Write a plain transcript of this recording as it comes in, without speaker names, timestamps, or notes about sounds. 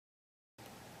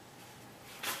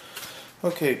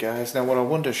Okay guys, now what I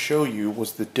wanted to show you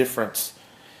was the difference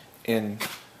in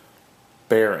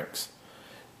bearings.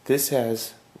 This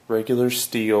has regular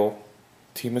steel,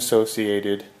 Team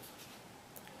Associated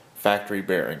factory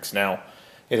bearings. Now,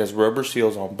 it has rubber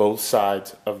seals on both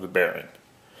sides of the bearing,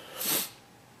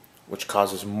 which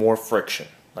causes more friction,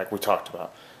 like we talked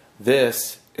about.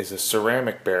 This is a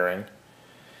ceramic bearing,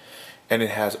 and it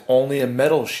has only a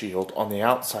metal shield on the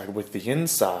outside with the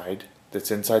inside that's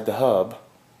inside the hub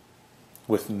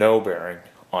with no bearing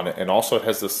on it, and also it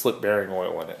has the slip bearing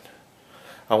oil in it.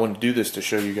 I want to do this to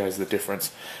show you guys the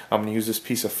difference. I'm going to use this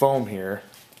piece of foam here,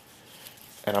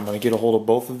 and I'm going to get a hold of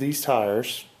both of these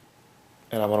tires,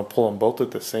 and I'm going to pull them both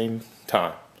at the same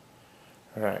time.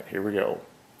 Alright, here we go.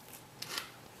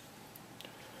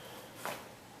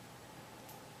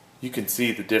 You can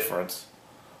see the difference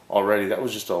already. That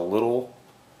was just a little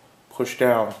push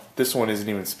down. This one isn't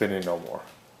even spinning no more.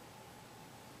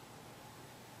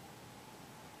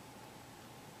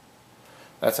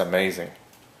 That's amazing.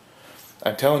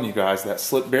 I'm telling you guys, that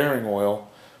slip bearing oil,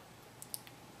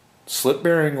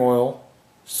 ceramic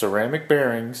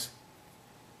bearings,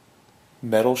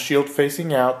 metal shield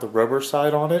facing out, the rubber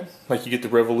side on it, like you get the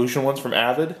Revolution ones from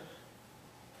Avid.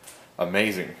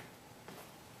 Amazing.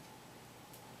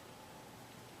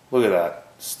 Look at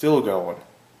that. Still going.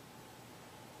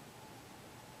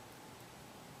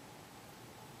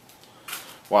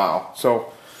 Wow.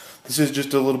 So, this is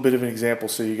just a little bit of an example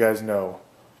so you guys know.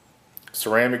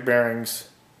 Ceramic bearings,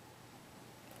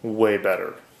 way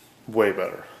better. Way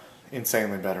better.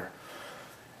 Insanely better.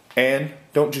 And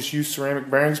don't just use ceramic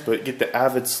bearings, but get the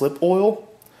Avid slip oil,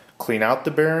 clean out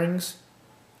the bearings,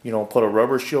 put a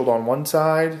rubber shield on one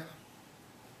side,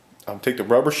 take the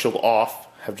rubber shield off,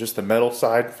 have just the metal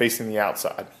side facing the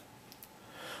outside.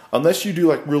 Unless you do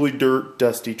like really dirt,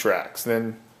 dusty tracks,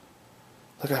 then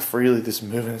look how freely this is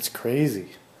moving, it's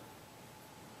crazy.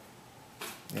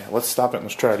 Yeah, let's stop it and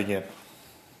let's try it again.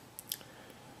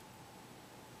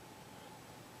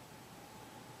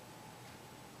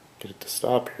 Get it to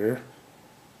stop here.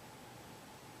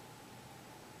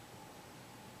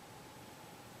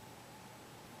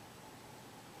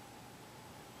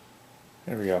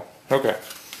 There we go. Okay.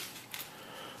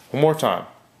 One more time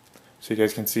so you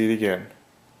guys can see it again.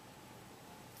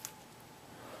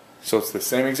 So it's the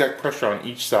same exact pressure on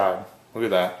each side. Look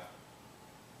at that.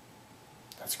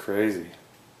 That's crazy.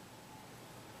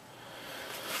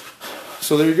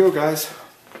 So there you go, guys.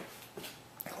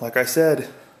 Like I said,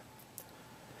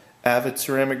 Avid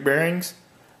ceramic bearings,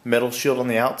 metal shield on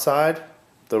the outside,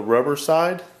 the rubber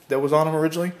side that was on them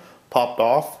originally popped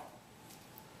off.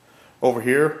 Over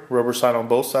here, rubber side on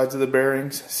both sides of the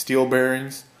bearings, steel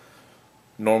bearings,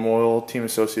 normal oil, Team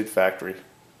Associated factory.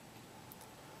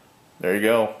 There you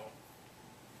go.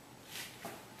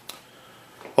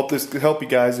 Hope this could help you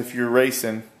guys if you're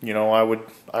racing. I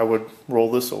would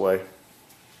roll this away.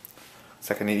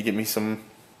 It's like I need to get me some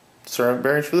ceramic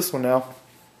bearings for this one now.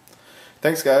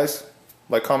 Thanks guys.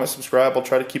 Like, comment, subscribe. I'll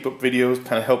try to keep up videos,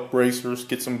 kind of help racers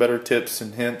get some better tips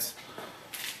and hints.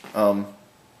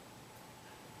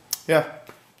 Yeah.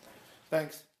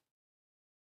 Thanks.